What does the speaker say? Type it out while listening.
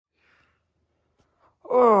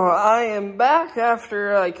Oh, I am back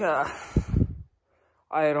after like I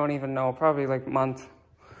don't even know, probably like month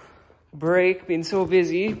break, being so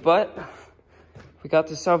busy, but we got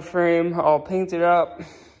the subframe all painted up.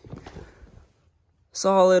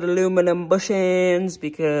 Solid aluminum bushings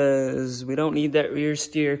because we don't need that rear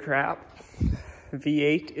steer crap.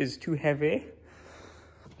 V8 is too heavy.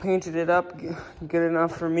 Painted it up good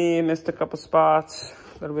enough for me. Missed a couple spots,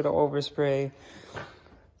 a little bit of overspray.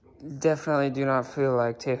 Definitely do not feel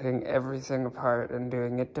like taking everything apart and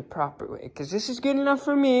doing it the proper way, because this is good enough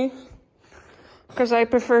for me, because I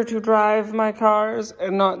prefer to drive my cars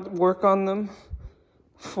and not work on them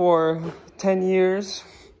for 10 years.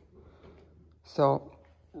 So,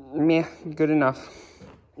 meh, good enough.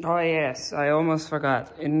 Oh yes, I almost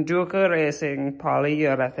forgot. Enduro Racing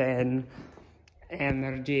Polyurethane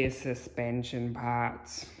Energy Suspension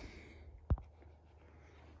Parts.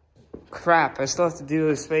 Crap, I still have to do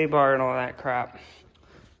the sway bar and all that crap.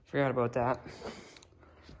 Forgot about that.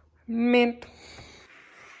 Mint.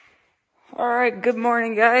 Alright, good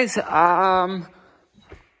morning guys.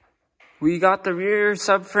 We got the rear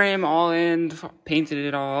subframe all in, painted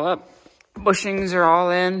it all up. Bushings are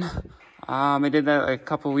all in. I did that like a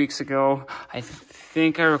couple weeks ago. I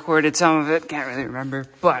think I recorded some of it, can't really remember.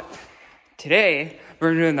 But today,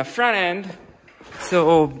 we're doing the front end.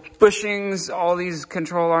 So bushings, all these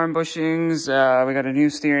control arm bushings. We got a new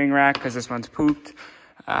steering rack because this one's pooped.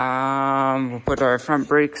 We'll put our front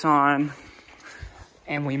brakes on.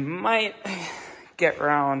 And we might get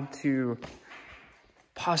around to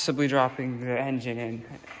possibly dropping the engine in.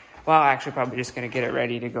 Well, actually probably just going to get it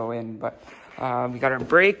ready to go in. But we got our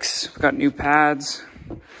brakes, we got new pads,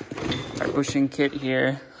 our bushing kit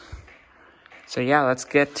here. So yeah, let's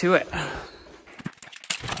get to it.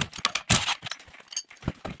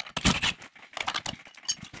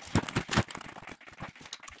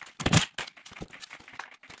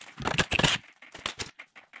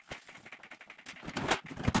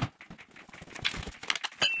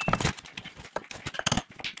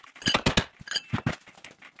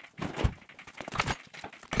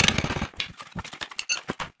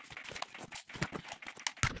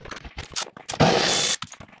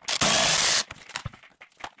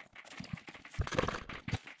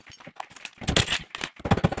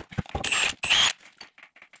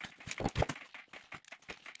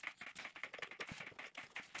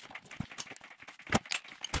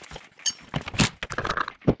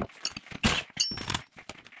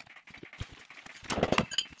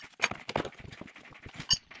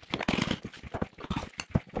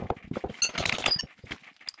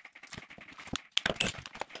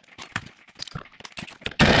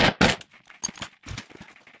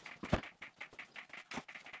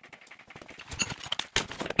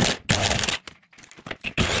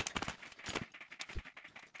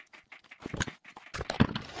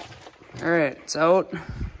 Alright, it's out.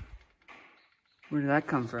 Where did that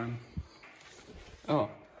come from? Oh.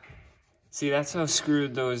 See, that's how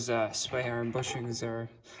screwed those sway arm bushings are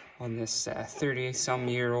on this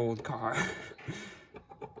 30-some-year-old car.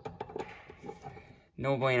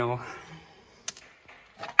 No bueno.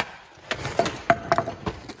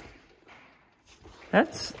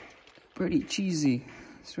 That's pretty cheesy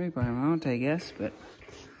sway bar mount, I guess, but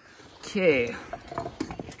okay. So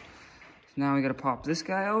now we gotta pop this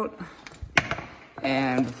guy out.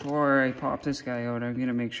 And before I pop this guy out, I'm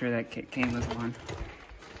gonna make sure that kit came with one.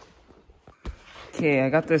 Okay, I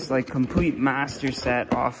got this like complete master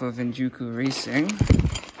set off of Enduro Racing.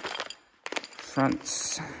 Front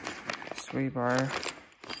sway bar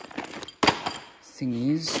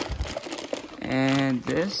thingies. And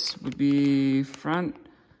this would be front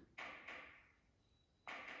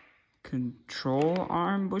control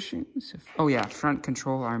arm bushings. Oh yeah, front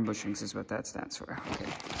control arm bushings is what that stands for. Okay.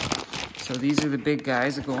 So these are the big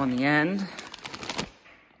guys that go on the end,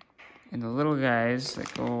 and the little guys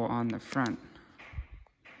that go on the front.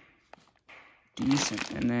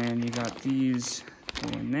 Decent. And then you got these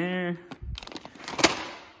going there.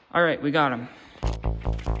 All right, we got them.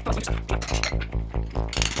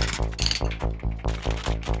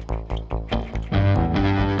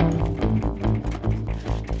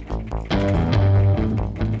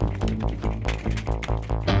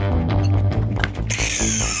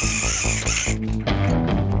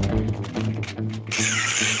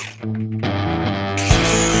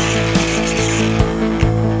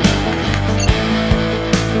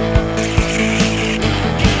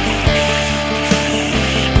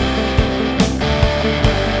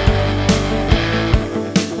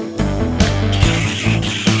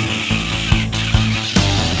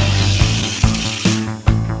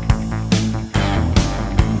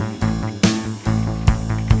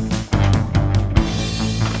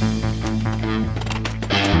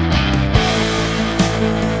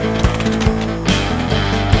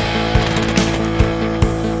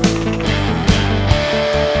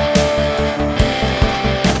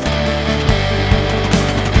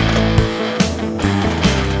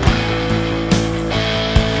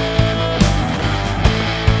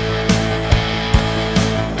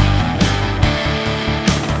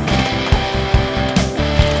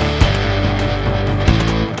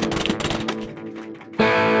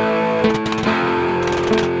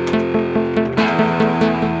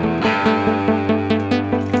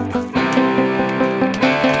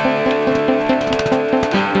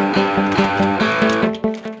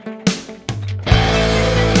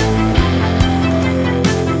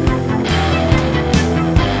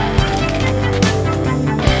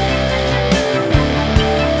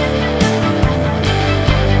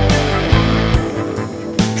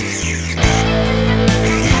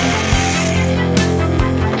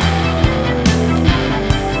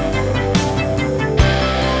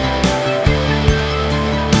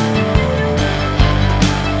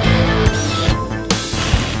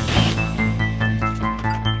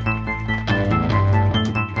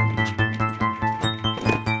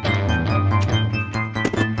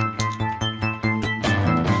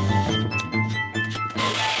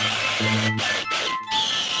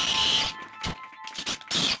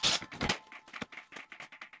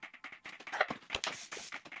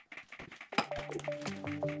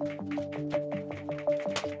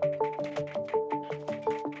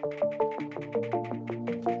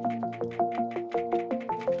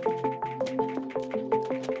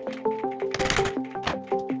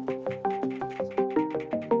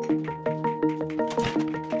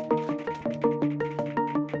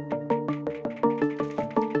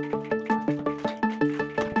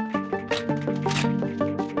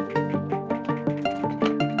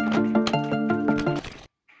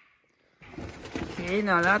 Okay,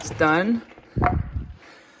 now that's done.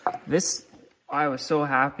 This, I was so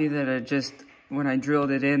happy that it just, when I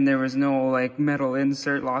drilled it in, there was no like metal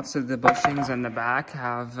insert. Lots of the bushings on the back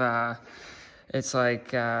have, it's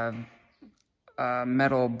like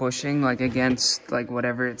metal bushing, like against like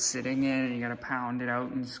whatever it's sitting in, and you gotta pound it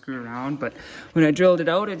out and screw around. But when I drilled it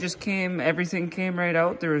out, it just came, everything came right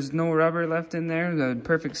out. There was no rubber left in there. The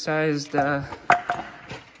perfect sized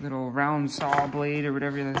little round saw blade or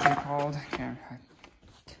whatever that's called.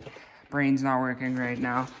 Brain's not working right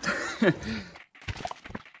now.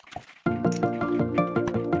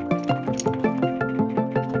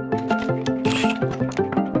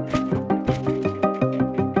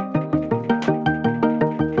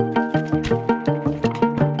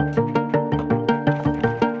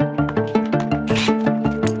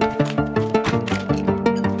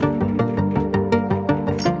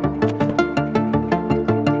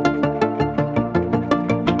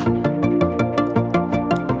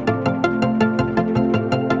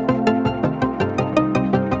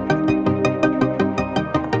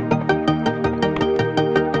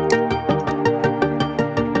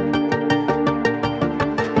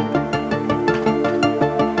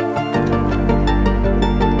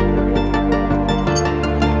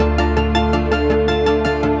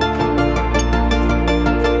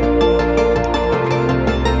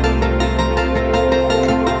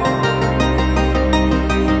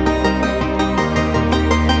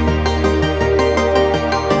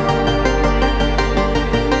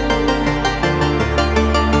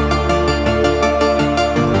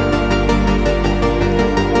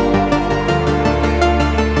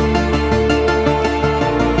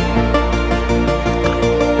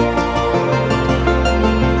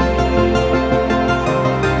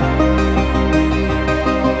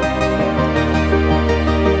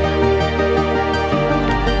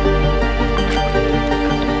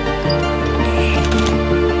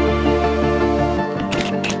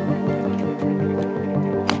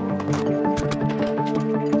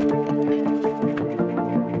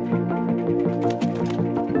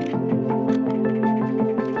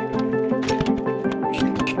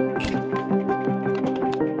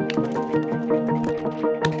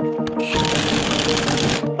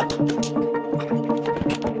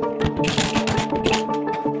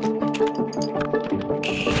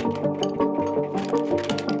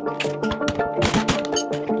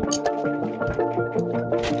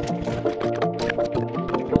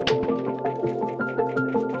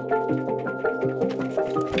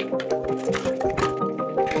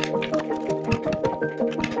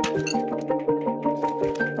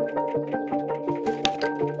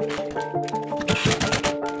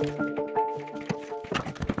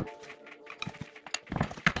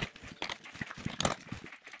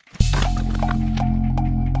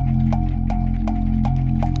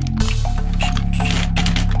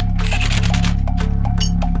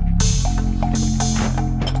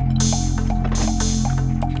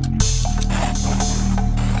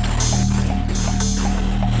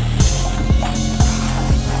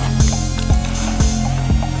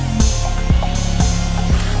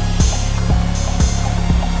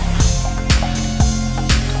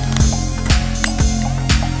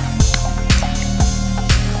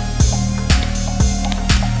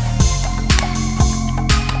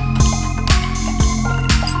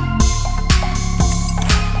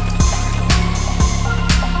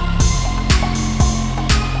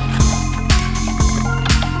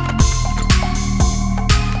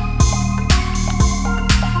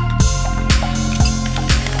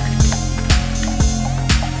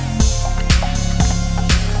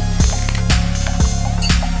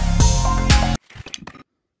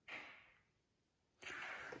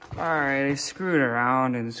 Alright, I screwed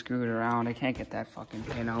around and screwed around. I can't get that fucking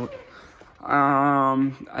pin out.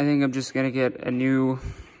 I think I'm just gonna get a new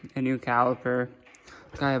caliper.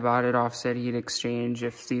 The guy I bought it off said he'd exchange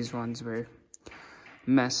if these ones were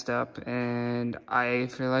messed up, and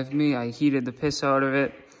for the life of me, I heated the piss out of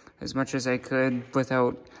it as much as I could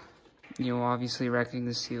without, you know, obviously wrecking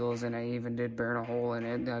the seals, and I even did burn a hole in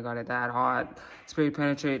it. I got it that hot, sprayed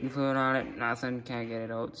penetrating fluid on it, nothing, can't get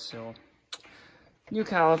it out. So new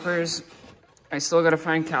calipers. I still gotta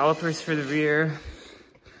find calipers for the rear.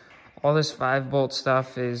 All this 5-bolt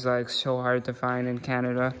stuff is like so hard to find in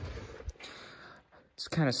Canada. It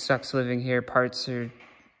kind of sucks living here. Parts are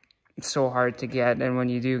so hard to get, and when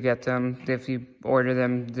you do get them, if you order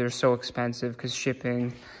them, they're so expensive because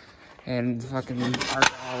shipping and fucking our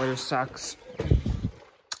dollar sucks.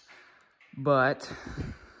 But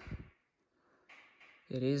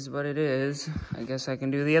it is what it is. I guess I can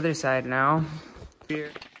do the other side now. Here.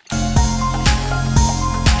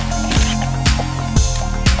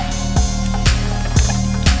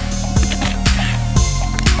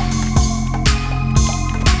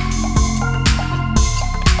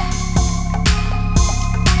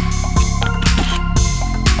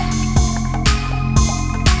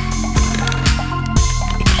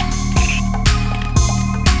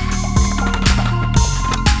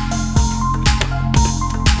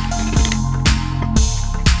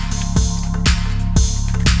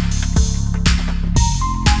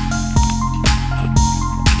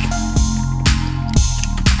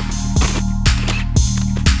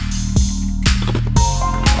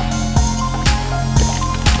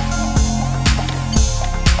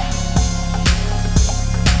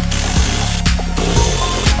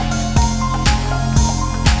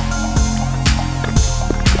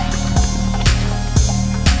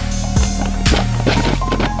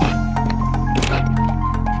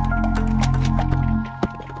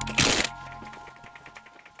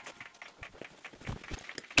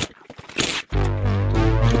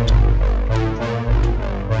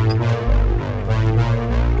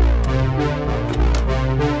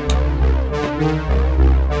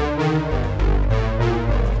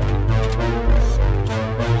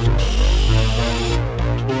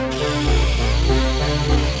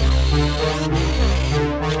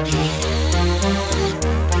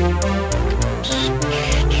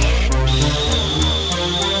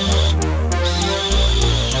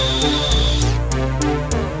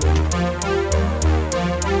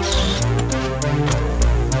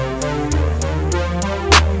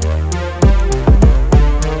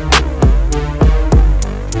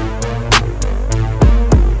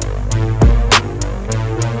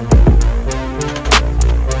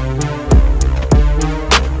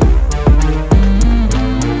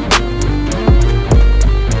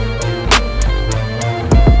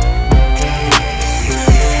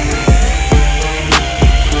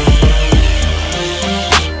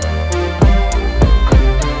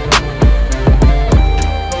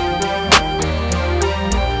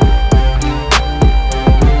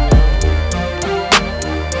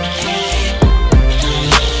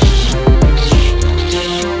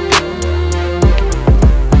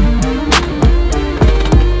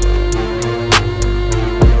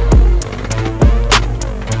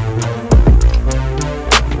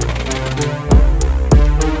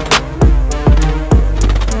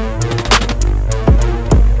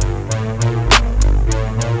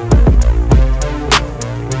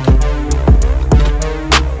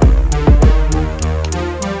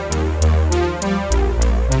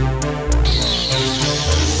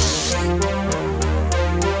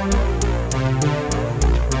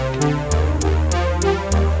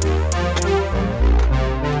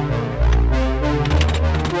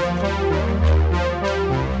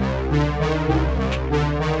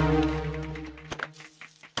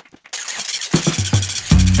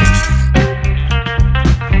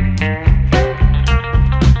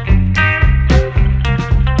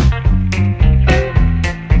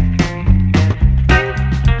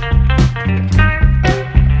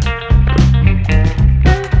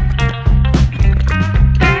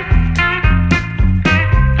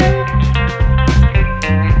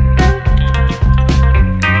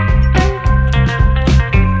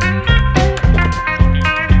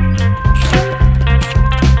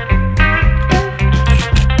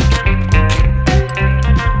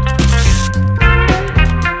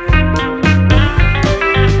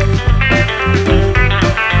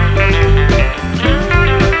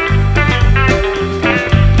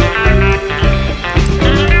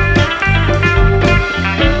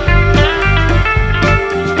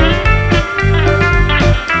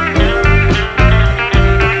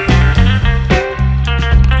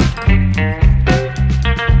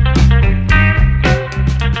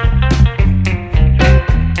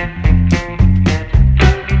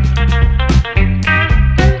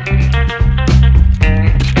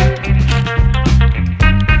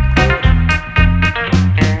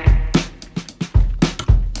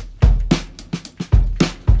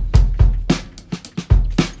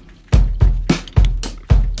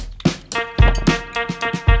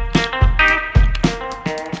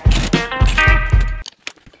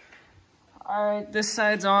 All right, this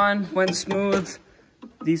side's on, went smooth.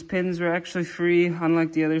 These pins were actually free,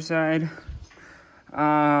 unlike the other side.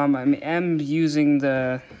 I'm using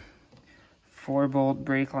the 4-bolt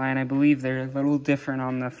brake line. I believe they're a little different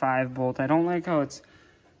on the 5-bolt. I don't like how it's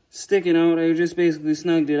sticking out. I just basically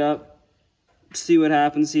snugged it up, see what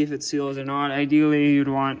happens, see if it seals or not. Ideally, you'd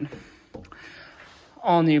want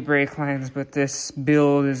all new brake lines, but this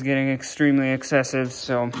build is getting extremely excessive,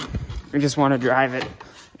 so I just want to drive it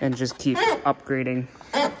and just keep upgrading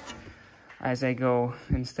as I go,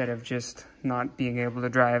 instead of just not being able to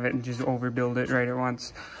drive it and just overbuild it right at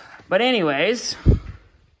once. But anyways,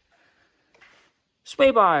 sway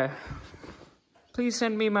bar, please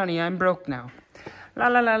send me money, I'm broke now. La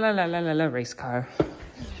la la la la la la la, race car.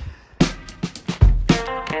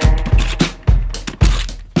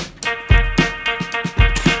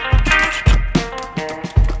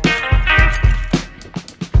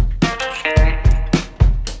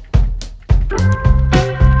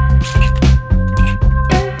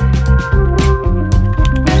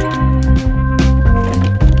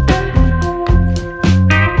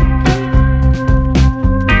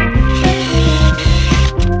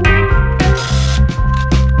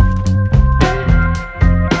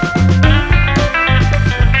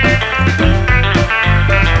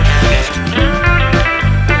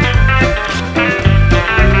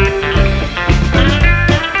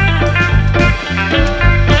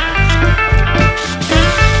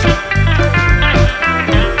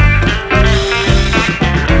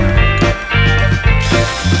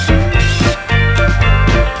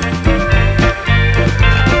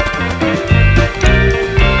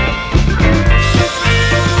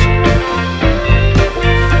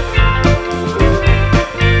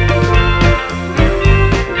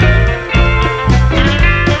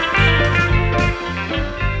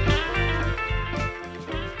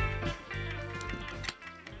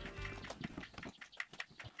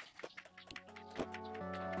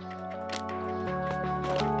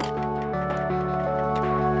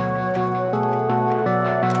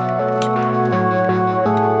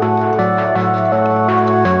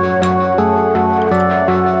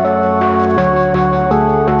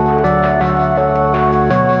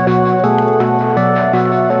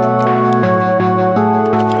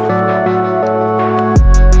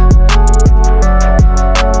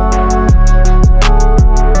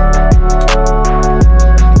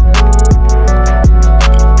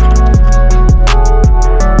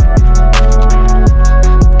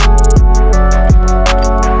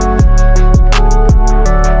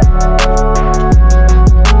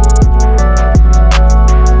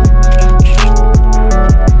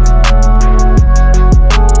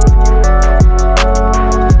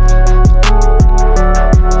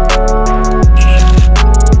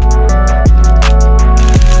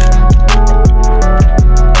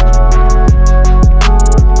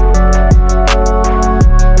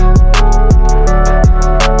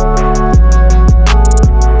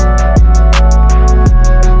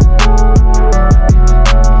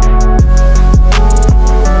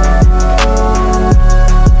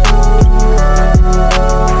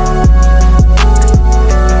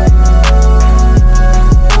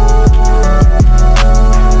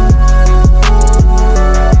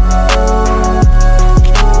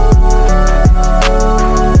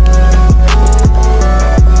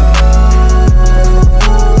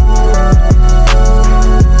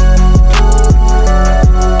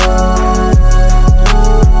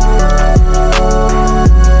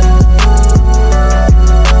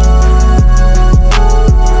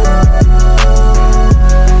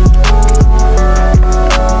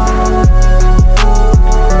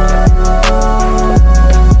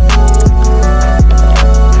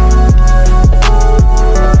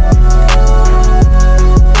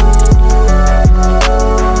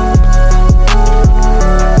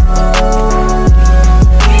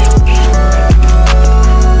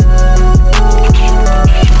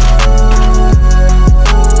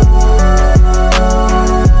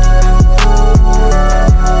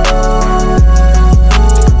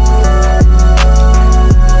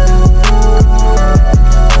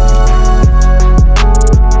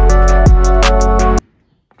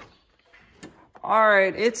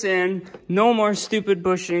 Alright, it's in. No more stupid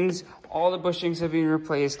bushings. All the bushings have been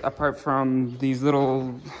replaced apart from these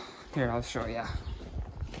little... Here, I'll show you.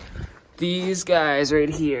 These guys right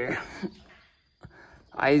here.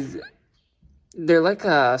 They're like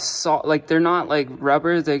a salt, like they're not like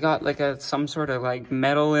rubber. They got like some sort of like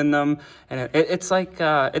metal in them, and it's like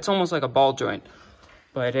it's almost like a ball joint,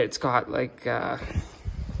 but it's got like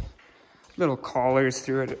little collars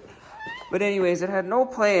through it. But anyways, it had no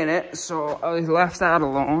play in it, so I left that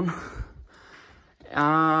alone.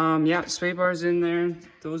 Yeah, sway bars in there,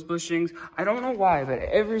 those bushings. I don't know why, but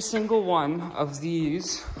every single one of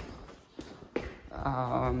these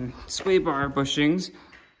sway bar bushings,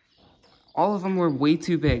 all of them were way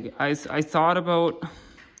too big. I thought about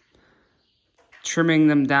trimming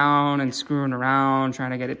them down and screwing around,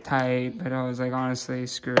 trying to get it tight, but I was like, honestly,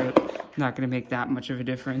 screw it. Not gonna make that much of a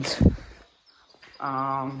difference.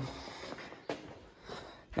 Now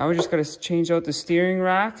we just gotta change out the steering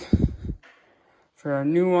rack for our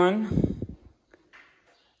new one,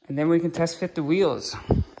 and then we can test fit the wheels.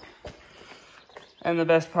 And the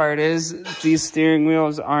best part is these steering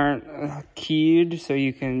wheels aren't keyed, so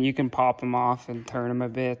you can pop them off and turn them a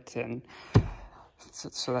bit, and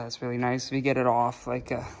so that's really nice. If you get it off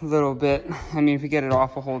like a little bit, I mean, if you get it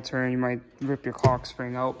off a whole turn, you might rip your cock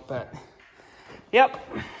spring out, but yep.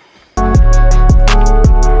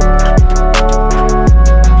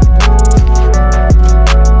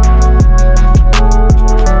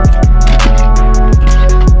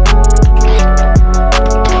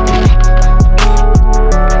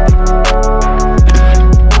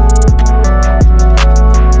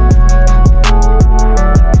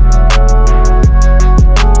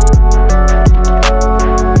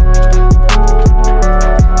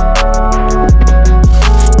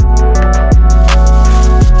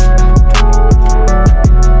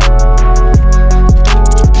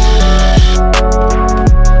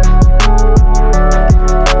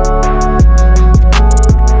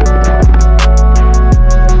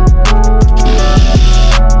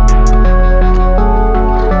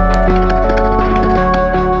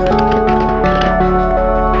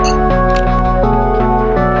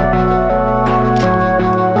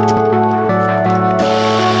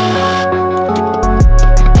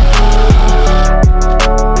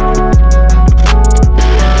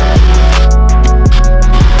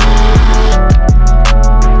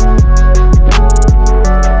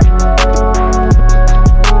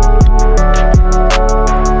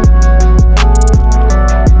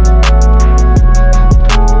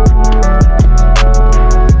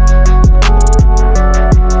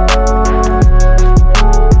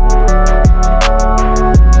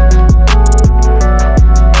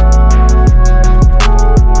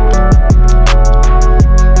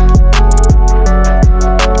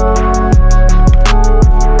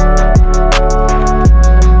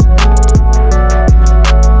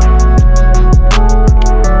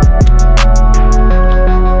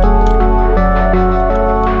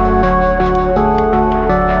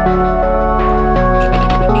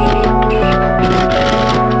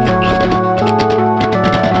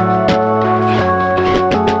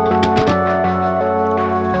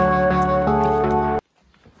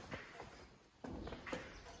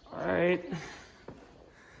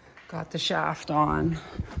 Got the shaft on.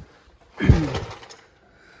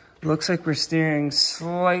 Looks like we're steering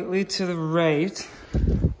slightly to the right. I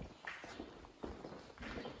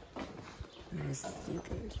think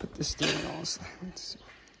I put the steering also. Let's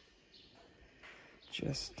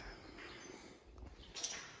just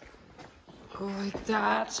go like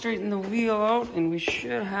that, straighten the wheel out, and we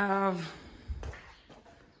should have,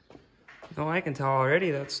 though I can tell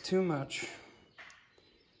already that's too much.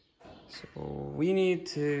 So we need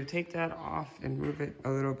to take that off and move it a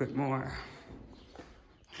little bit more.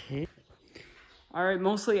 Okay. All right,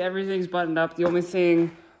 mostly everything's buttoned up. The only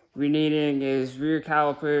thing we're needing is rear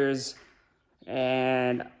calipers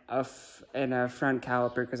and a front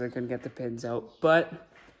caliper because I couldn't get the pins out. But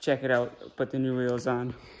check it out, put the new wheels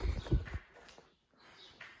on.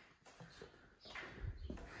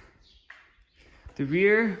 The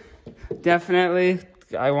rear, definitely,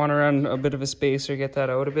 I want to run a bit of a spacer, get that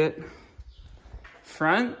out a bit.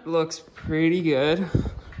 Front looks pretty good.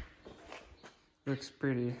 Looks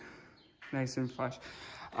pretty nice and flush.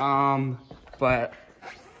 But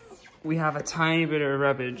we have a tiny bit of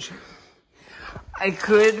rubbish. I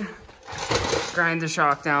could grind the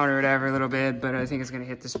shock down or whatever a little bit, but I think it's gonna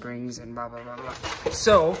hit the springs and blah, blah, blah, blah.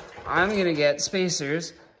 So I'm gonna get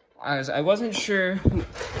spacers. I wasn't sure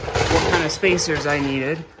what kind of spacers I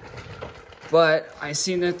needed, but I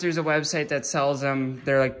seen that there's a website that sells them.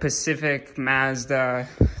 They're like Pacific Mazda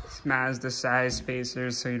size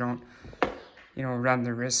spacers, so you don't, run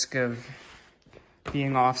the risk of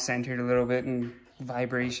being off-centered a little bit and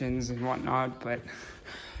vibrations and whatnot. But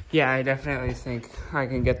yeah, I definitely think I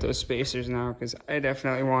can get those spacers now because I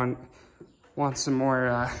definitely want some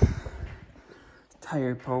more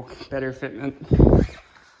tire poke, better fitment.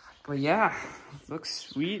 But yeah, looks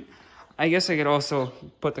sweet. I guess I could also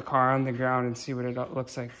put the car on the ground and see what it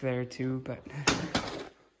looks like there too, but.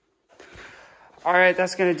 All right,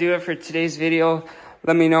 that's gonna do it for today's video.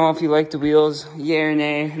 Let me know if you like the wheels, yay or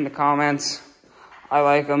nay, in the comments. I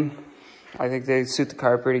like them. I think they suit the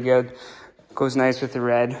car pretty good. Goes nice with the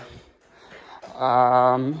red.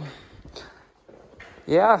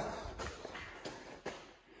 Yeah.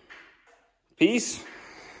 Peace.